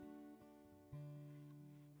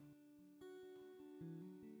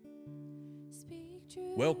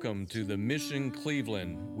Welcome to the Mission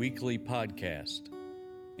Cleveland weekly podcast.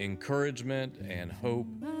 Encouragement and hope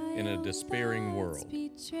in a despairing world.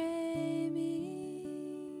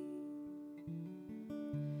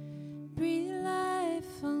 Breathe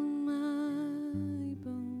life on my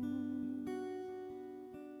bones.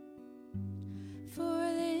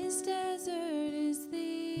 For this desert is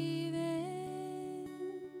leaving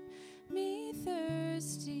me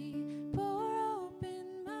thirsty. Pour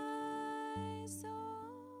open my soul.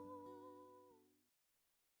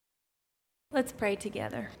 Let's pray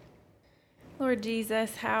together. Lord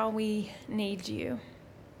Jesus, how we need you.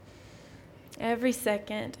 Every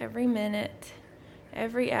second, every minute,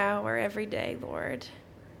 every hour, every day, Lord,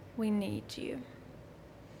 we need you.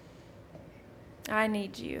 I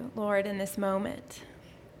need you, Lord, in this moment.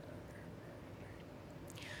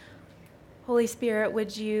 Holy Spirit,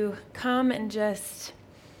 would you come and just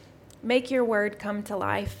make your word come to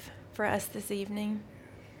life for us this evening?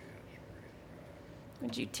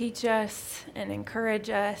 Would you teach us and encourage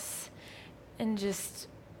us and just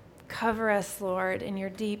cover us, Lord, in your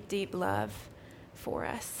deep, deep love for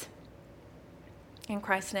us. In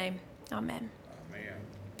Christ's name, amen. Amen.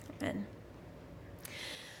 Amen.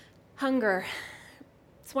 Hunger.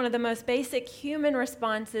 It's one of the most basic human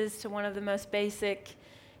responses to one of the most basic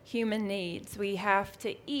human needs. We have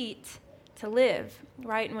to eat to live,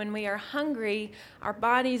 right? And when we are hungry, our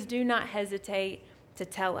bodies do not hesitate to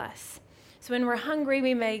tell us. So when we're hungry,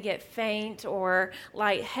 we may get faint or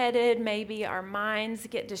lightheaded. Maybe our minds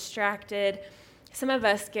get distracted. Some of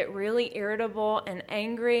us get really irritable and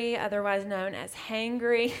angry, otherwise known as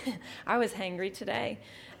hangry. I was hangry today.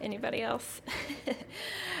 Anybody else?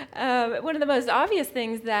 One of the most obvious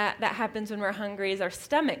things that happens when we're hungry is our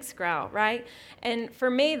stomachs growl, right? And for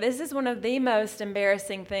me, this is one of the most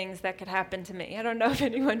embarrassing things that could happen to me. I don't know if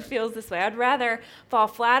anyone feels this way. I'd rather fall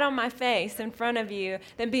flat on my face in front of you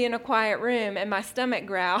than be in a quiet room and my stomach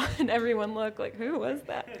growl and everyone look like, who was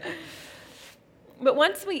that? But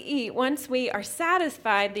once we eat, once we are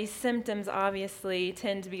satisfied, these symptoms obviously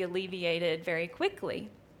tend to be alleviated very quickly.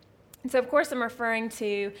 And so, of course, I'm referring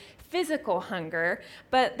to physical hunger,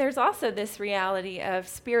 but there's also this reality of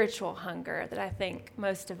spiritual hunger that I think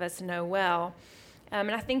most of us know well.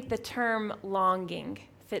 And I think the term longing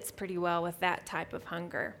fits pretty well with that type of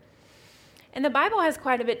hunger. And the Bible has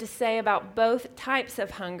quite a bit to say about both types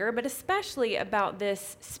of hunger, but especially about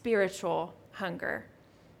this spiritual hunger.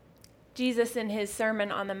 Jesus in his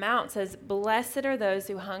Sermon on the Mount says, "Blessed are those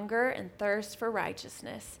who hunger and thirst for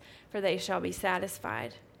righteousness, for they shall be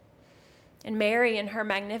satisfied." And Mary in her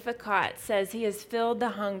Magnificat says, "He has filled the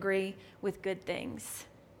hungry with good things."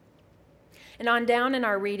 And on down in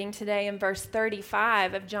our reading today in verse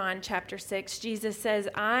 35 of John chapter 6, Jesus says,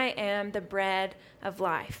 "I am the bread of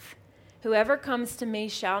life. Whoever comes to me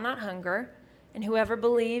shall not hunger, and whoever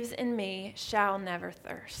believes in me shall never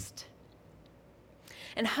thirst."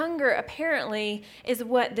 And hunger apparently is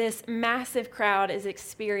what this massive crowd is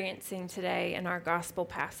experiencing today in our gospel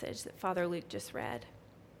passage that Father Luke just read.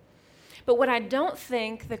 But what I don't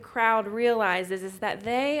think the crowd realizes is that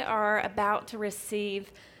they are about to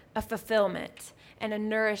receive a fulfillment and a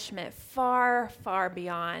nourishment far, far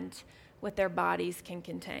beyond what their bodies can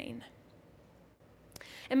contain.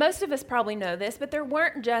 And most of us probably know this, but there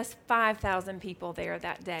weren't just 5,000 people there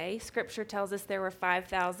that day. Scripture tells us there were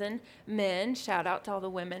 5,000 men. Shout out to all the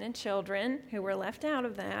women and children who were left out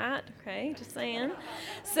of that. Okay, just saying.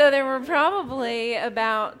 So there were probably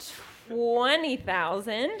about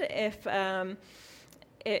 20,000,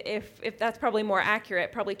 if that's probably more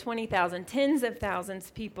accurate, probably 20,000, tens of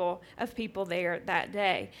thousands of people there that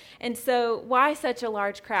day. And so why such a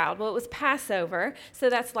large crowd? Well, it was Passover, so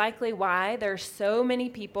that's likely why there's so many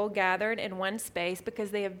people gathered in one space,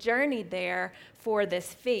 because they have journeyed there for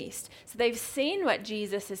this feast. So they've seen what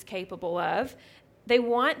Jesus is capable of. They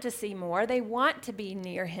want to see more. They want to be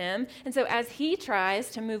near him. And so as he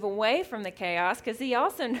tries to move away from the chaos, because he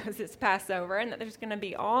also knows it's Passover and that there's going to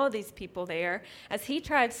be all these people there, as he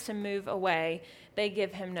tries to move away, they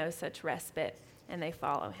give him no such respite and they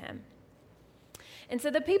follow him. And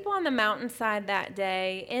so the people on the mountainside that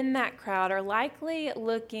day in that crowd are likely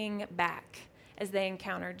looking back as they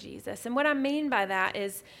encounter Jesus. And what I mean by that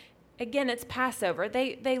is, again, it's Passover.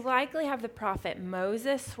 They likely have the prophet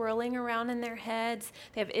Moses swirling around in their heads.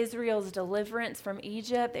 They have Israel's deliverance from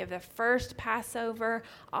Egypt. They have the first Passover.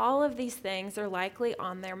 All of these things are likely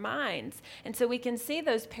on their minds. And so we can see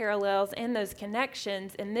those parallels and those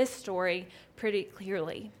connections in this story pretty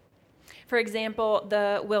clearly. For example,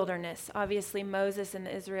 the wilderness. Obviously, Moses and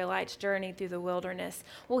the Israelites journeyed through the wilderness.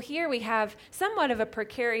 Well, here we have somewhat of a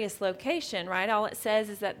precarious location, right? All it says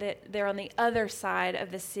is that they're on the other side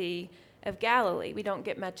of the Sea of Galilee. We don't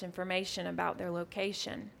get much information about their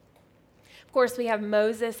location. Of course, we have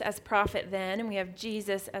Moses as prophet then, and we have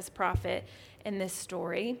Jesus as prophet in this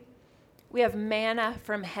story. We have manna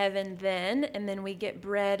from heaven then, and then we get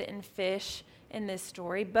bread and fish in this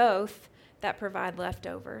story, both that provide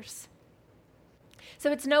leftovers.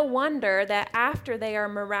 So it's no wonder that after they are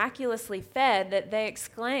miraculously fed, that they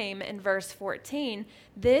exclaim in verse 14,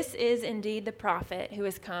 "This is indeed the prophet who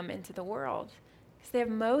has come into the world." Because they have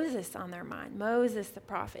Moses on their mind, Moses the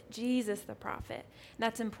prophet, Jesus the prophet. And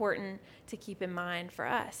that's important to keep in mind for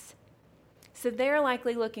us. So they're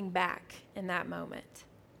likely looking back in that moment.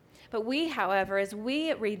 But we, however, as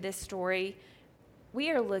we read this story, we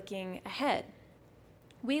are looking ahead.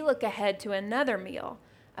 We look ahead to another meal,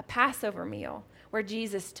 a Passover meal, where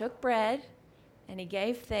Jesus took bread and he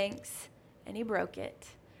gave thanks and he broke it,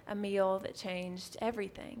 a meal that changed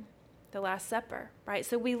everything, the Last Supper, right?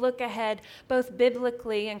 So we look ahead both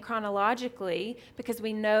biblically and chronologically because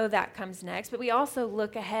we know that comes next, but we also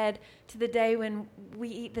look ahead to the day when we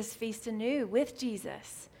eat this feast anew with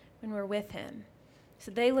Jesus, when we're with him.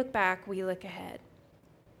 So they look back, we look ahead.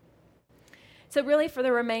 So really for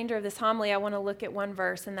the remainder of this homily, I want to look at one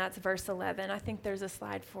verse, and that's verse 11. I think there's a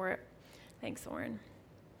slide for it. Thanks, Oren.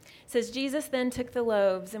 It says, "Jesus then took the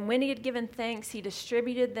loaves, and when he had given thanks, he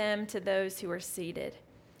distributed them to those who were seated.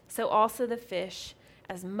 So also the fish,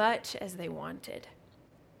 as much as they wanted."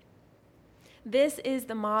 This is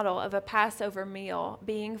the model of a Passover meal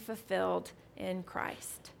being fulfilled in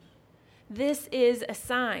Christ. This is a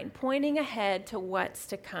sign pointing ahead to what's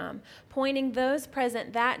to come, pointing those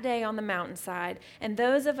present that day on the mountainside and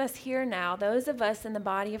those of us here now, those of us in the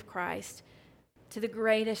body of Christ, to the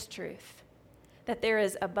greatest truth, that there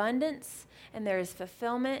is abundance and there is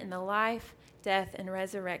fulfillment in the life, death, and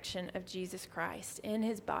resurrection of Jesus Christ in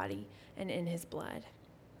his body and in his blood.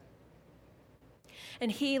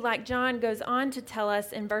 And he, like John, goes on to tell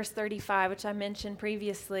us in verse 35, which I mentioned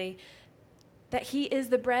previously, that he is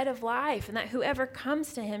the bread of life and that whoever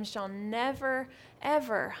comes to him shall never,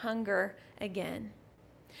 ever hunger again.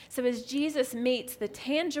 So as Jesus meets the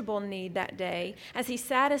tangible need that day, as he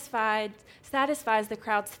satisfies the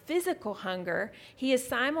crowd's physical hunger, he is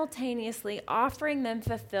simultaneously offering them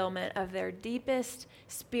fulfillment of their deepest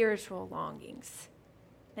spiritual longings.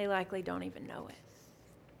 They likely don't even know it.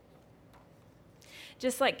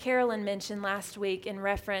 Just like Carolyn mentioned last week in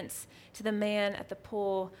reference to the man at the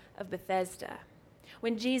pool of Bethesda.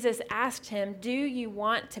 When Jesus asked him, "Do you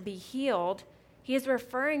want to be healed?" he is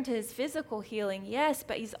referring to his physical healing, yes,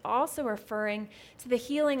 but he's also referring to the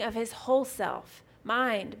healing of his whole self,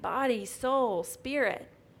 mind, body, soul, spirit.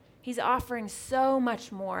 He's offering so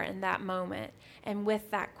much more in that moment and with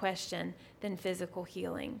that question than physical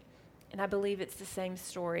healing. And I believe it's the same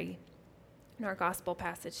story in our gospel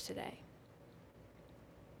passage today.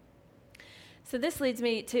 So this leads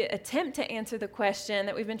me to attempt to answer the question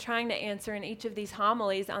that we've been trying to answer in each of these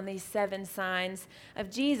homilies on these 7 signs of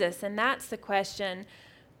Jesus. And that's the question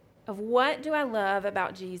of, what do I love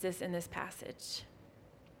about Jesus in this passage?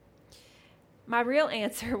 My real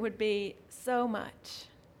answer would be so much.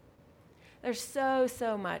 There's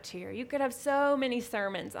so much here. You could have so many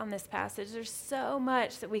sermons on this passage. There's so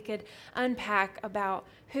much that we could unpack about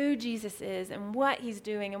who Jesus is and what he's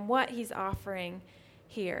doing and what he's offering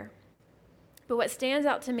here. But what stands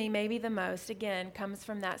out to me maybe the most, again, comes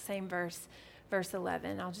from that same verse, verse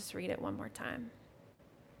 11. I'll just read it one more time.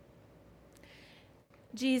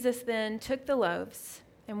 Jesus then took the loaves,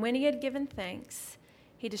 and when he had given thanks,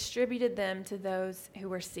 he distributed them to those who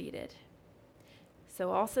were seated.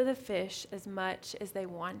 So also the fish, as much as they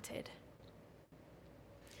wanted.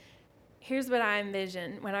 Here's what I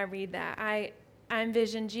envision when I read that. I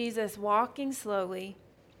envision Jesus walking slowly,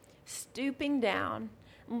 stooping down,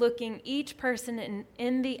 looking each person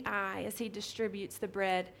in the eye as he distributes the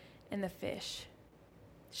bread and the fish.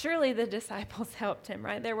 Surely the disciples helped him,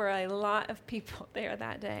 right? There were a lot of people there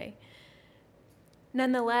that day.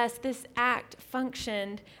 Nonetheless, this act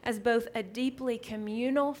functioned as both a deeply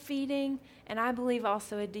communal feeding and I believe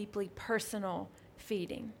also a deeply personal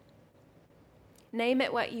feeding. Name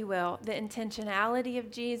it what you will, the intentionality of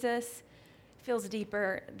Jesus feels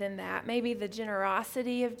deeper than that. Maybe the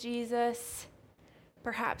generosity of Jesus,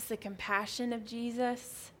 perhaps the compassion of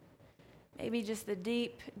Jesus, maybe just the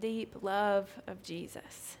deep, deep love of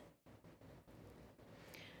Jesus.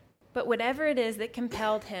 But whatever it is that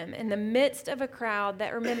compelled him in the midst of a crowd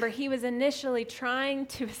that, remember, he was initially trying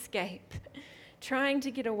to escape, trying to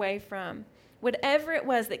get away from, whatever it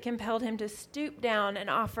was that compelled him to stoop down and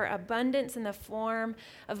offer abundance in the form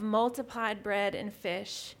of multiplied bread and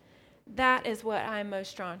fish, that is what I'm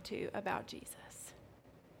most drawn to about Jesus.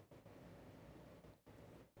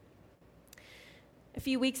 A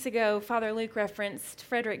few weeks ago, Father Luke referenced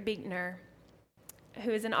Frederick Buechner,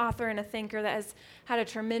 who is an author and a thinker that has had a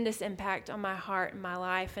tremendous impact on my heart and my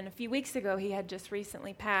life. And a few weeks ago, he had just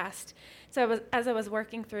recently passed. So as I was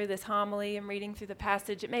working through this homily and reading through the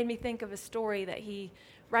passage, it made me think of a story that he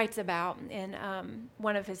writes about in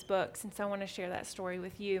one of his books. And so I want to share that story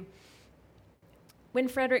with you. When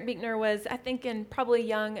Frederick Buechner was, I think, in probably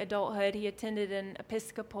young adulthood, he attended an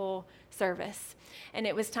Episcopal service, and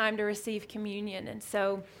it was time to receive communion. And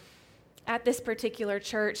so at this particular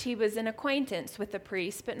church, he was an acquaintance with the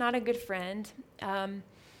priest, but not a good friend. And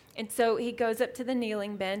so he goes up to the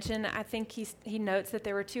kneeling bench, and I think he notes that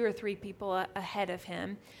there were 2 or 3 people ahead of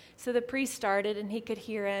him. So the priest started, and he could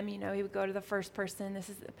hear him. You know, he would go to the first person. This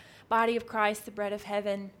is the body of Christ, the bread of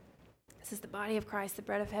heaven. This is the body of Christ, the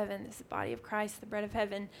bread of heaven. This is the body of Christ, the bread of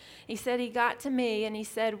heaven. He said he got to me, and he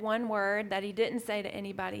said one word that he didn't say to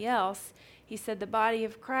anybody else. He said, "The body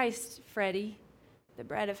of Christ, Freddie, the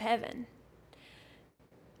bread of heaven."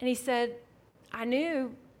 And he said, I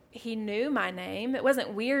knew he knew my name. It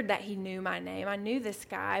wasn't weird that he knew my name. I knew this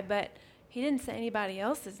guy, but he didn't say anybody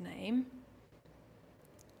else's name.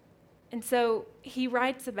 And so he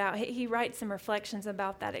writes some reflections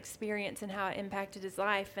about that experience and how it impacted his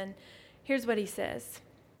life. And here's what he says.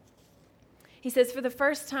 He says, "For the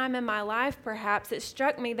first time in my life, perhaps, it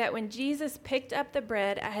struck me that when Jesus picked up the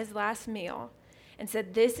bread at his last meal and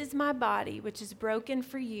said, 'This is my body, which is broken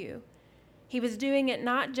for you,' he was doing it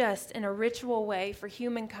not just in a ritual way for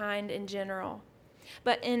humankind in general,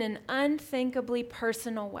 but in an unthinkably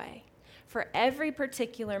personal way for every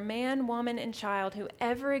particular man, woman, and child who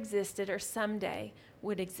ever existed or someday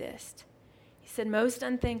would exist." He said, most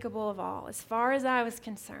unthinkable of all, as far as I was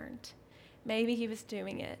concerned, maybe he was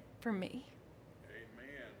doing it for me.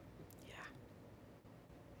 Amen. Yeah.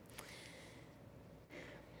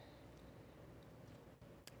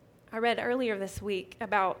 I read earlier this week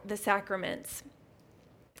about the sacraments.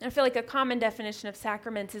 I feel like a common definition of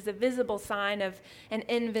sacraments is a visible sign of an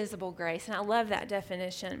invisible grace, and I love that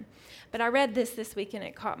definition. But I read this week, and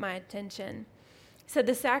it caught my attention. It said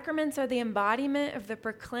the sacraments are the embodiment of the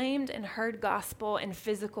proclaimed and heard gospel in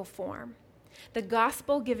physical form. The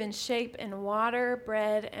gospel given shape in water,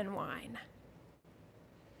 bread, and wine.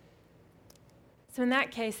 So in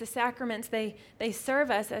that case, the sacraments, they serve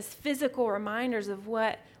us as physical reminders of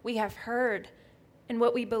what we have heard and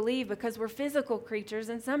what we believe, because we're physical creatures,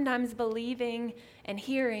 and sometimes believing and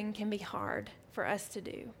hearing can be hard for us to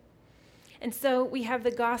do. And so we have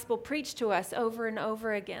the gospel preached to us over and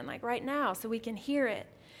over again, like right now, so we can hear it.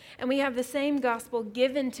 And we have the same gospel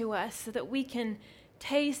given to us so that we can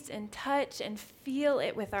taste and touch and feel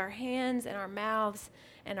it with our hands and our mouths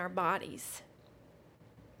and our bodies.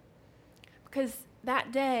 Because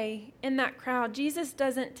that day, in that crowd, Jesus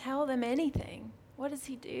doesn't tell them anything. What does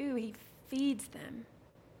he do? He feeds them.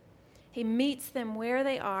 He meets them where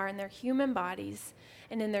they are in their human bodies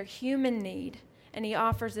and in their human need, and he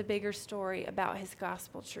offers a bigger story about his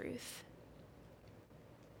gospel truth.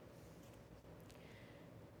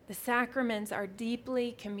 The sacraments are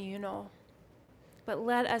deeply communal, but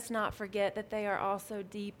let us not forget that they are also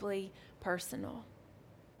deeply personal.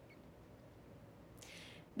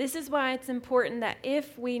 This is why it's important that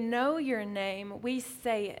if we know your name, we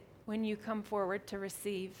say it when you come forward to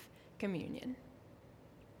receive communion.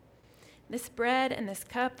 This bread and this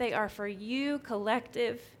cup, they are for you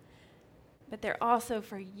collective, but they're also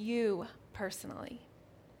for you personally.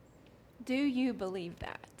 Do you believe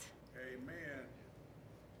that? Amen.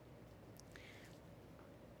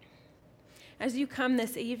 As you come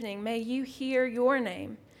this evening, may you hear your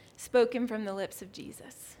name spoken from the lips of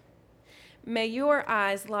Jesus. May your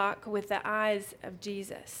eyes lock with the eyes of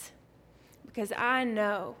Jesus, because I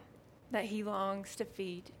know that he longs to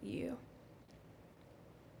feed you.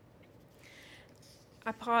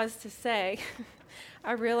 I pause to say,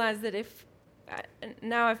 I realize that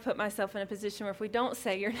now I've put myself in a position where if we don't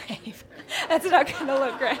say your name, that's not going to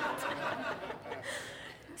look great.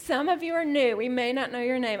 Some of you are new. We may not know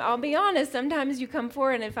your name. I'll be honest, sometimes you come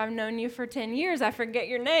forward, and if I've known you for 10 years, I forget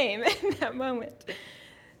your name in that moment.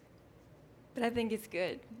 But I think it's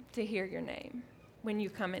good to hear your name when you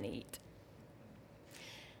come and eat.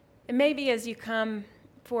 And maybe as you come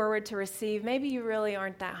forward to receive, maybe you really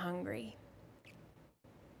aren't that hungry.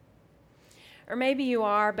 Or maybe you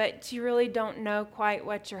are, but you really don't know quite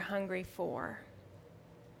what you're hungry for.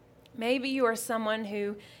 Maybe you are someone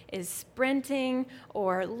who is sprinting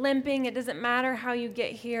or limping. It doesn't matter how you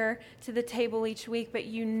get here to the table each week, but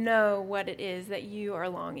you know what it is that you are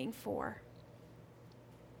longing for.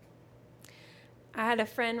 I had a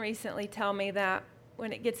friend recently tell me that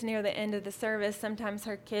when it gets near the end of the service, sometimes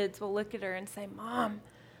her kids will look at her and say, "Mom,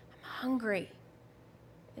 I'm hungry."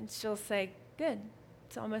 And she'll say, good,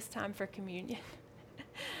 it's almost time for communion.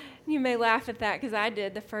 You may laugh at that because I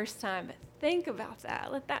did the first time, but think about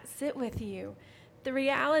that. Let that sit with you. The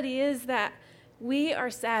reality is that we are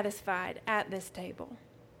satisfied at this table.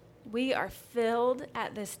 We are filled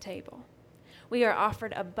at this table. We are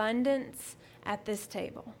offered abundance at this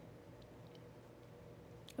table.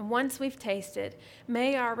 And once we've tasted,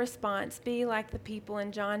 may our response be like the people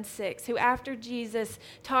in John 6, who after Jesus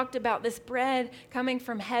talked about this bread coming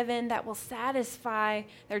from heaven that will satisfy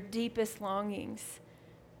their deepest longings.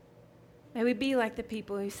 May we be like the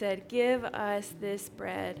people who said, give us this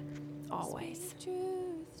bread always.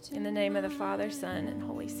 In the name of the Father, Son, and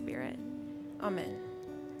Holy Spirit. Amen.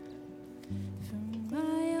 From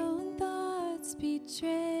my own thoughts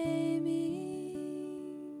betray me.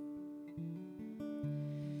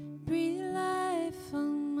 Breathe life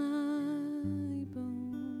on my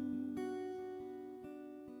bones.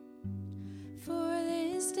 For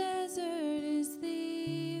this desert is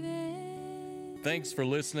leaving. Thanks for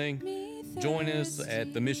listening. Join us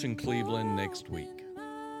at the Mission Cleveland next week.